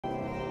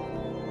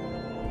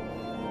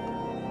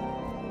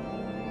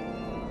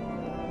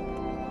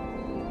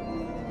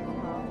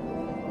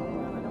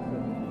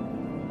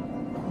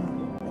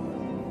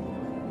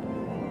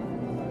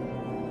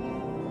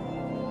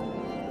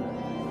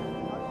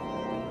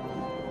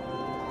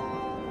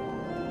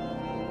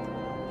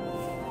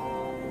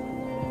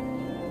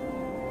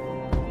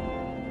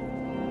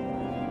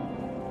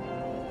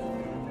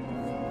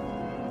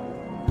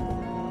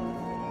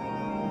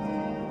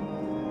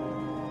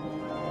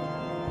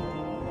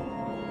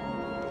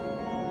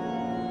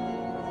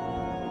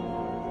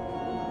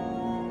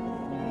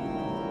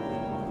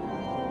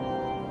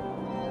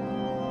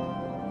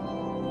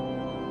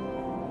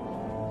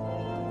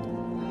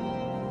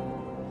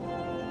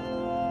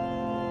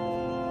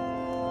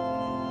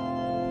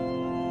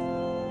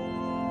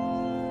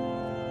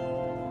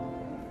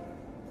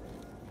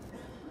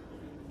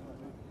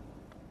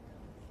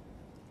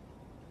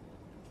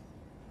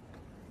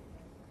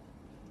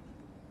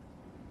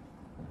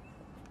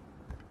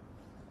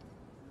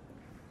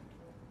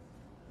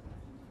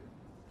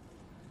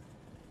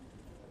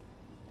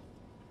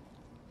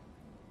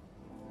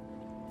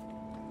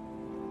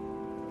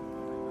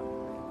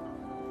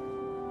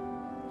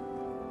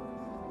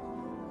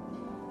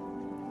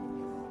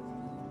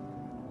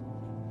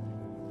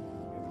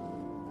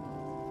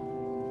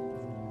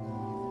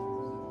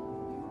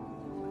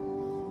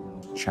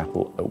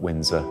Chapel at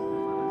Windsor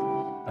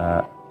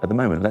at the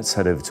moment. Let's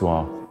head over to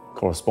our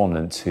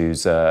correspondent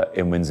who's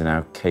in Windsor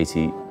now,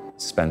 Katie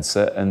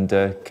Spencer. And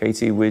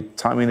Katie, we're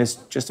timing this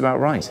just about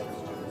right.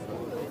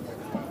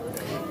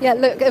 Yeah,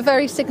 look, a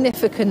very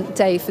significant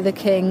day for the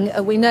King.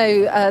 We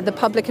know the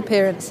public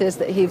appearances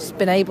that he's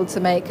been able to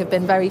make have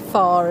been very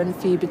far and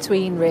few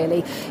between,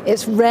 really.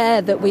 It's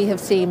rare that we have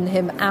seen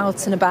him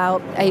out and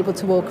about, able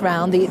to walk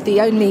around.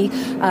 The only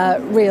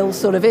real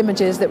sort of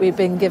images that we've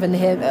been given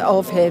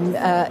of him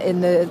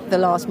in the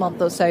last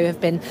month or so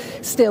have been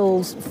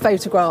still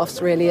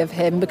photographs, really, of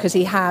him, because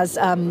he has,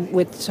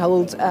 we're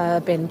told,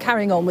 been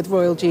carrying on with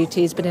royal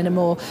duties, but in a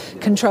more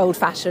controlled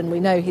fashion. We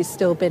know he's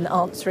still been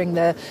answering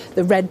the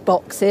red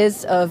box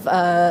of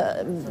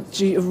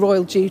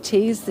royal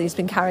duties. He's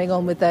been carrying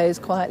on with those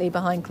quietly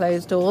behind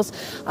closed doors.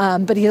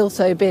 But he's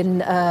also been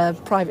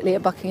privately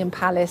at Buckingham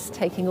Palace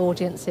taking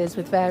audiences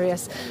with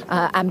various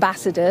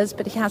ambassadors,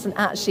 but he hasn't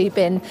actually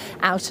been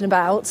out and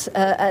about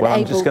and well, I'm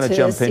able just going to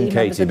jump in,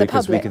 Katie,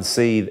 because we can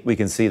see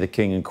the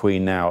King and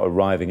Queen now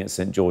arriving at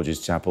St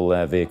George's Chapel,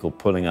 their vehicle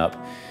pulling up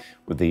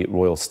with the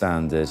royal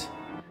standard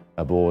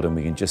aboard, and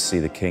we can just see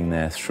the King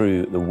there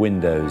through the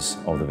windows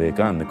of the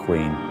vehicle and the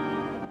Queen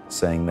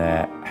saying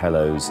their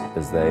hellos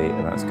as they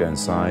are about to go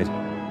inside.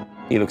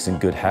 He looks in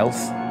good health.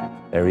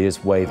 There he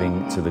is,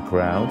 waving to the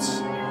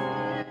crowds.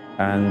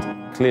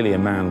 And clearly a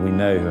man we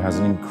know who has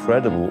an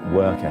incredible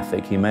work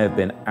ethic. He may have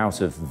been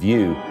out of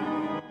view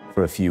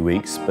for a few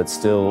weeks, but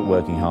still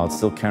working hard,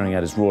 still carrying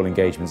out his royal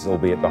engagements,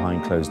 albeit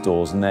behind closed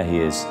doors. And there he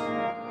is,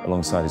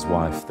 alongside his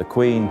wife, the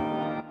Queen,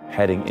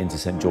 heading into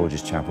St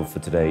George's Chapel for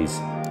today's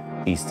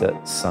Easter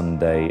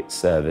Sunday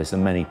service.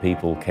 And many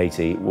people,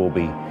 Katie, will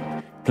be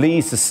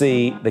pleased to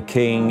see the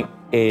King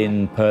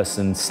in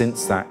person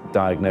since that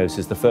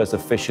diagnosis, the first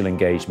official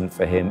engagement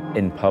for him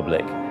in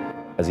public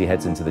as he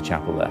heads into the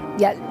chapel there.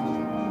 Yeah.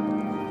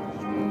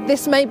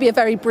 This may be a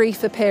very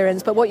brief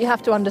appearance, but what you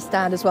have to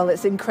understand as well,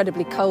 it's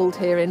incredibly cold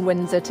here in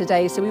Windsor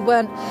today, so we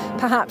weren't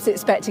perhaps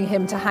expecting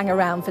him to hang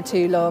around for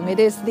too long. It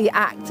is the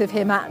act of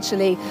him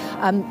actually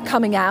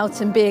coming out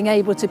and being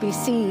able to be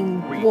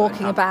seen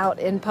walking about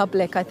in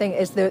public, I think,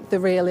 is the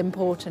real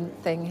important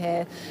thing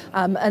here.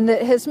 And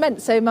it has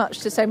meant so much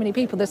to so many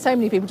people. There's so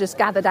many people just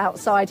gathered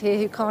outside here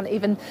who can't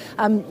even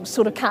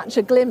sort of catch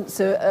a glimpse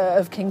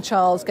of King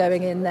Charles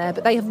going in there,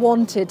 but they have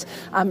wanted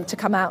to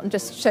come out and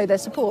just show their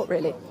support,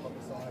 really.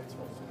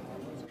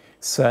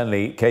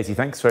 Certainly, Katie,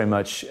 thanks very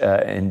much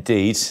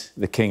indeed.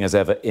 The King, as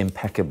ever,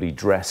 impeccably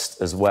dressed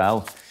as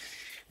well,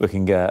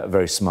 looking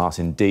very smart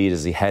indeed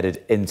as he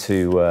headed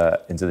into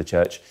the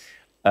church,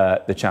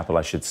 the chapel,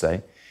 I should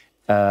say.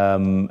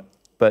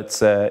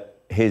 But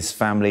his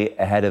family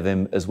ahead of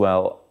him as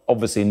well,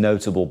 obviously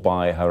notable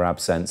by her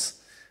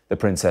absence, the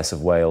Princess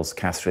of Wales,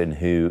 Catherine,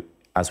 who,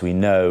 as we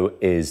know,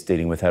 is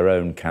dealing with her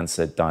own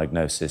cancer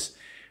diagnosis,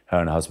 her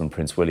and her husband,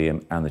 Prince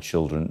William, and the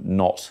children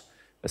not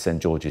at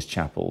St George's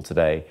Chapel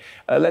today.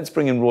 Let's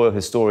bring in royal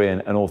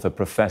historian and author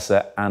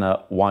Professor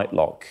Anna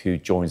Whitelock, who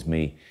joins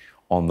me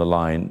on the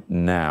line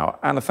now.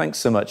 Anna, thanks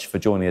so much for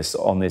joining us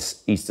on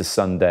this Easter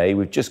Sunday.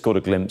 We've just got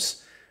a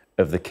glimpse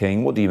of the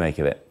King. What do you make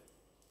of it?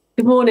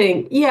 Good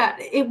morning. Yeah,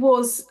 it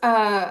was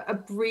a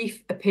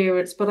brief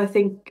appearance, but I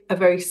think a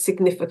very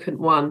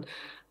significant one.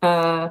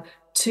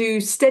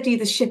 To steady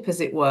the ship, as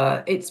it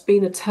were. It's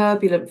been a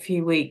turbulent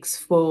few weeks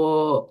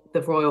for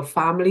the royal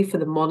family, for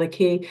the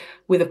monarchy,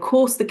 with, of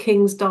course, the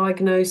King's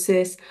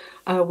diagnosis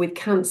with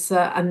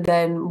cancer, and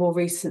then more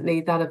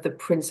recently that of the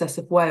Princess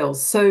of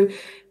Wales. So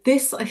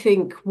this, I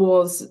think,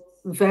 was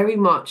very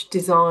much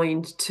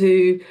designed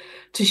to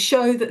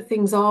show that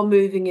things are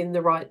moving in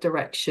the right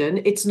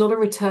direction. It's not a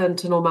return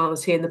to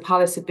normality, and the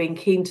palace have been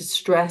keen to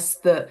stress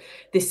that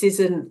this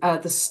isn't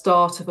the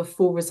start of a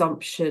full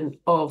resumption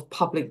of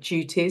public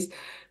duties,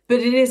 but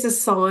it is a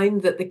sign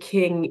that the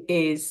King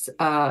is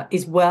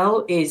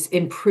well, is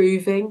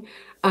improving,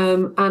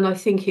 and I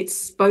think it's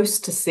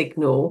supposed to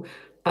signal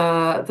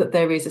that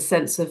there is a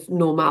sense of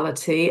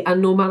normality,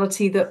 and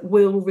normality that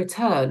will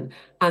return.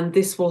 And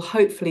this will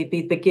hopefully be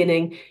the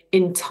beginning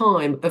in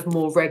time of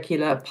more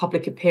regular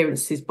public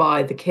appearances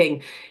by the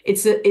King.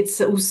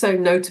 It's also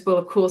notable,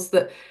 of course,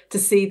 that to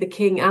see the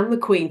King and the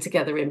Queen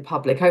together in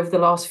public over the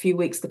last few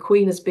weeks, the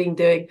Queen has been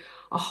doing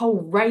a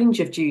whole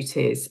range of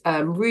duties,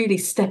 really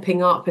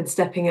stepping up and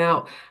stepping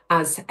out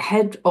as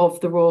head of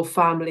the royal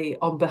family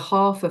on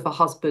behalf of her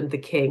husband, the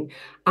King,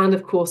 and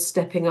of course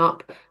stepping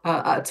up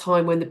at a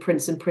time when the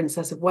Prince and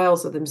Princess of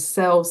Wales are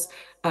themselves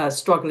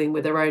struggling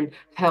with their own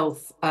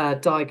health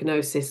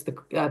diagnosis,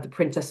 the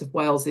Princess of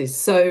Wales is.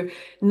 So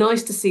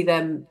nice to see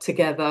them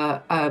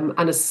together,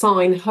 and a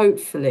sign,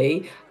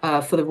 hopefully,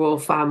 for the royal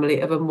family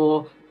of a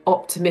more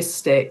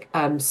optimistic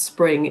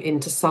spring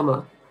into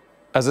summer.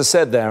 As I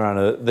said there,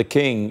 Anna, the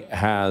King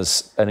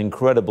has an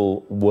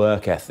incredible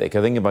work ethic.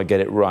 I think if I get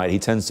it right, he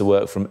tends to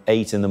work from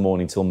 8 in the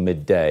morning till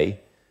midday,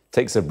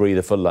 takes a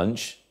breather for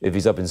lunch. If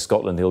he's up in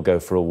Scotland, he'll go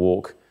for a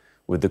walk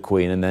with the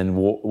Queen, and then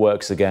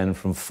works again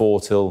from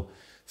 4 till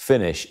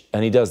finish.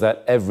 And he does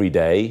that every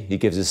day. He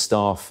gives his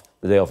staff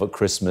the day off at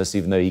Christmas,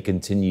 even though he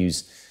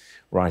continues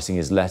writing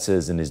his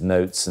letters and his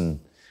notes and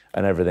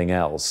everything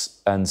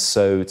else. And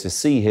so to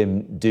see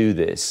him do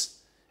this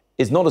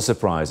is not a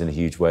surprise in a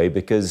huge way,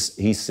 because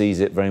he sees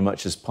it very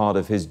much as part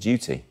of his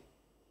duty.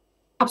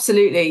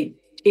 Absolutely.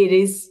 It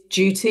is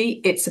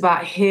duty. It's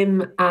about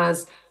him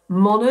as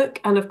monarch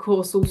and, of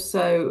course,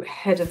 also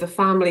head of the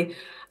family.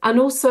 And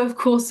also, of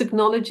course,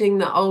 acknowledging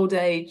that old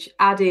age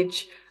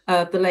adage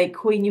of the late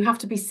Queen, you have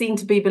to be seen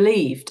to be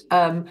believed.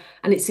 And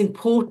it's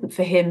important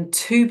for him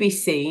to be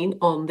seen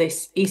on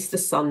this Easter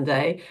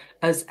Sunday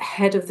as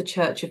head of the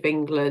Church of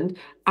England,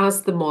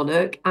 as the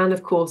monarch, and,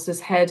 of course, as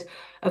head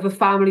of a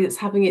family that's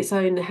having its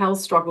own health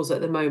struggles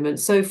at the moment.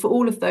 So for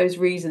all of those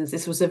reasons,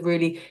 this was a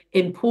really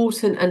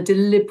important and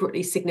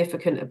deliberately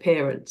significant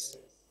appearance.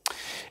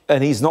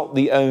 And he's not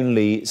the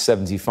only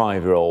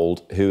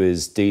 75-year-old who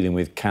is dealing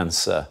with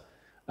cancer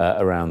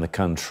around the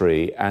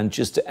country. And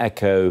just to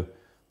echo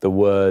the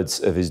words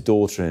of his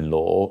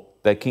daughter-in-law,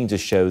 they're keen to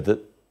show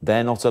that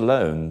they're not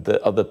alone,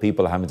 that other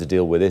people are having to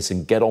deal with this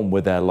and get on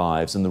with their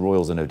lives, and the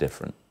royals are no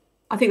different.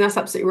 I think that's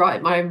absolutely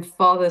right. My own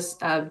father's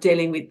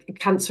dealing with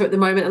cancer at the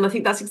moment, and I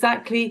think that's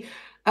exactly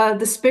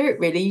the spirit,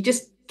 really. You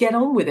just get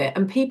on with it,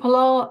 and people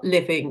are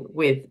living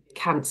with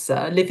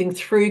cancer, living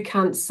through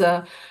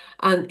cancer,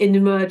 and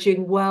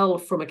emerging well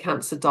from a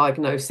cancer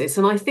diagnosis.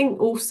 And I think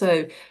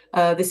also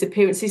this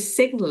appearance is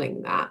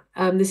signalling that.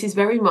 This is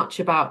very much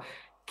about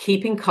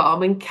keeping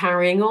calm and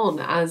carrying on,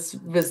 as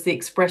was the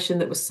expression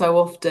that was so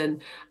often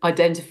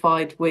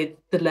identified with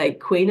the late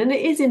Queen. And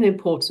it is an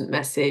important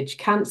message.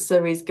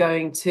 Cancer is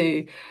going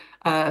to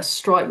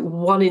strike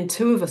 1 in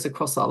 2 of us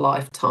across our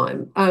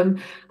lifetime.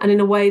 And in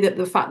a way that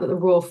the fact that the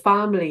royal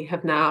family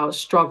have now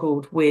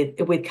struggled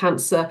with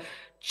cancer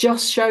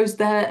just shows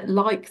they're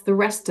like the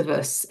rest of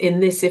us in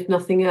this, if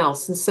nothing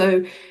else. And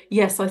so,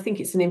 yes, I think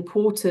it's an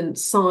important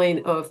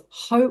sign of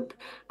hope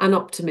and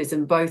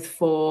optimism, both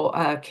for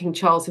King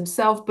Charles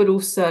himself, but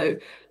also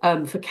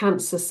for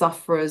cancer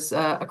sufferers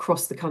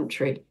across the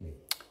country.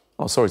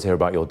 Oh, sorry to hear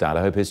about your dad.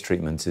 I hope his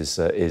treatment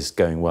is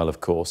going well,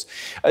 of course.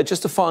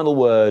 Just a final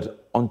word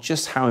on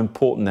just how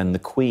important then the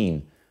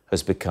Queen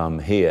has become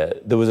here.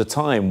 There was a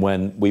time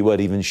when we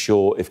weren't even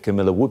sure if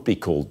Camilla would be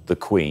called the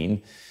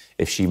Queen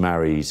if she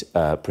married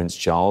Prince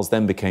Charles,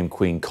 then became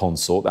Queen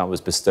Consort. That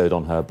was bestowed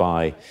on her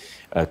by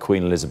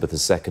Queen Elizabeth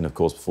II, of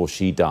course, before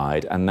she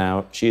died. And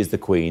now she is the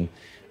Queen,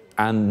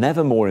 and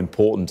never more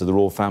important to the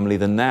royal family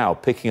than now,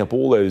 picking up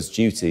all those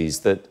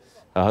duties that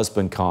her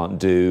husband can't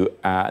do,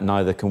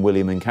 neither can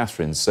William and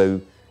Catherine.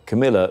 So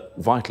Camilla,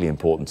 vitally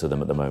important to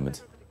them at the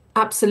moment.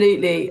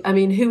 Absolutely. I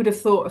mean, who would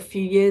have thought a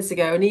few years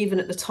ago, and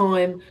even at the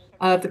time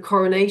of the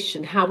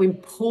coronation, how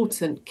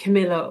important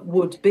Camilla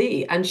would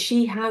be. And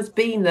she has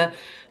been the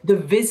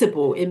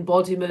visible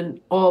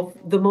embodiment of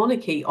the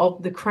monarchy,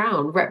 of the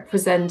crown,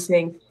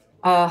 representing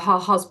her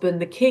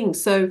husband, the king.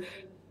 So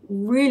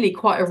really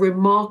quite a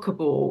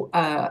remarkable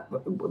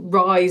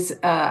rise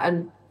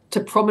and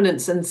to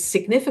prominence and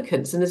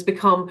significance, and has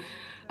become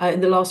in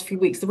the last few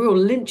weeks the real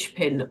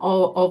linchpin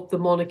of the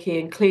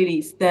monarchy. And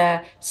clearly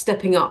they're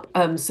stepping up,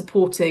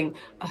 supporting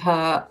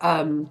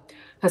her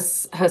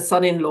her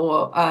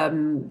son-in-law,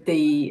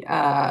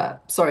 her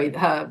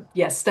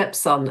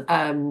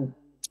stepson,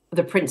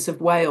 the Prince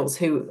of Wales,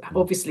 who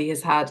obviously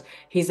has had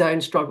his own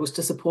struggles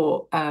to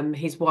support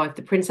his wife,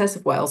 the Princess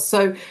of Wales.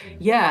 So,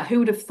 yeah, who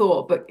would have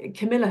thought? But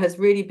Camilla has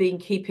really been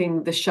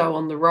keeping the show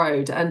on the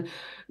road and,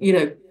 you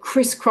know,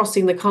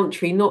 crisscrossing the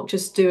country, not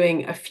just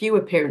doing a few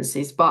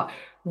appearances, but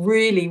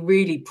really,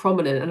 really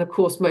prominent. And of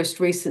course,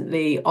 most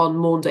recently on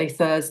Maundy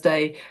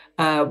Thursday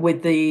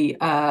with the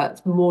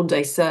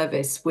Maundy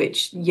service,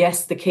 which,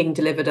 yes, the King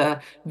delivered a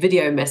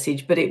video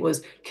message, but it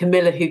was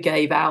Camilla who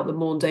gave out the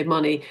Maundy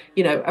money,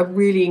 you know, a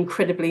really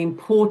incredibly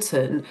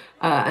important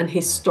and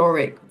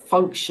historic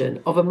function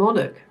of a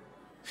monarch.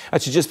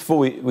 Actually, just before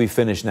we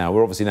finish now,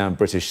 we're obviously now in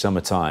British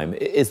summertime.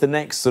 Is the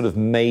next sort of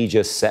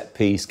major set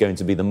piece going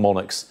to be the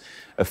monarch's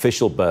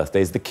official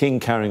birthday? Is the King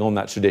carrying on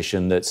that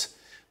tradition that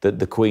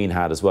the Queen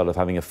had as well, of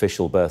having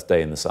official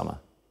birthday in the summer?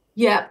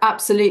 Yeah,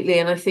 absolutely.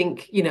 And I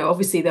think, you know,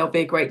 obviously there'll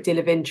be a great deal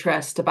of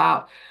interest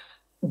about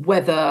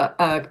whether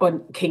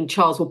King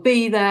Charles will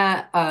be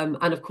there,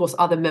 and of course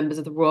other members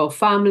of the royal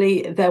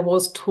family. There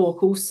was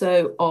talk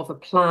also of a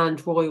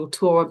planned royal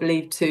tour, I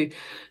believe, to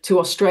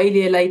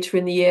Australia later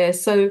in the year.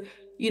 So,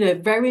 you know,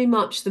 very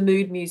much the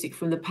mood music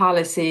from the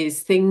palace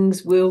is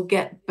things will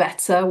get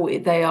better.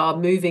 They are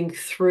moving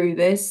through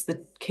this.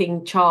 The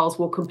King Charles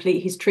will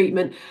complete his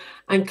treatment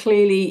and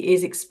clearly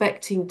is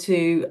expecting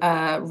to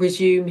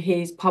resume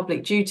his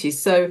public duties.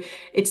 So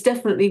it's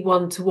definitely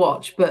one to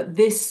watch. But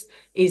this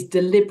is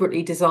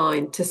deliberately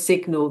designed to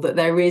signal that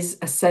there is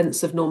a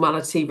sense of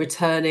normality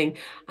returning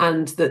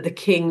and that the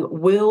King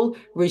will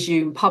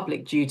resume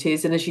public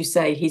duties. And as you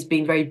say, he's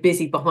been very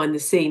busy behind the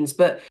scenes,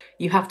 but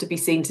you have to be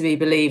seen to be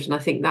believed. And I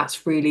think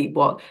that's really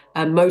what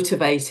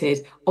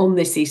motivated on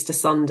this Easter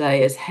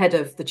Sunday as head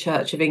of the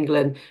Church of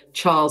England,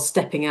 Charles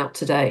stepping out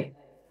today.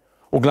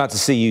 Well, glad to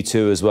see you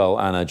too as well,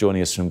 Anna,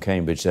 joining us from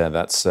Cambridge.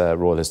 That's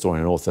Royal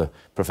Historian and author,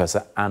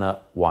 Professor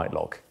Anna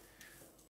Whitelock.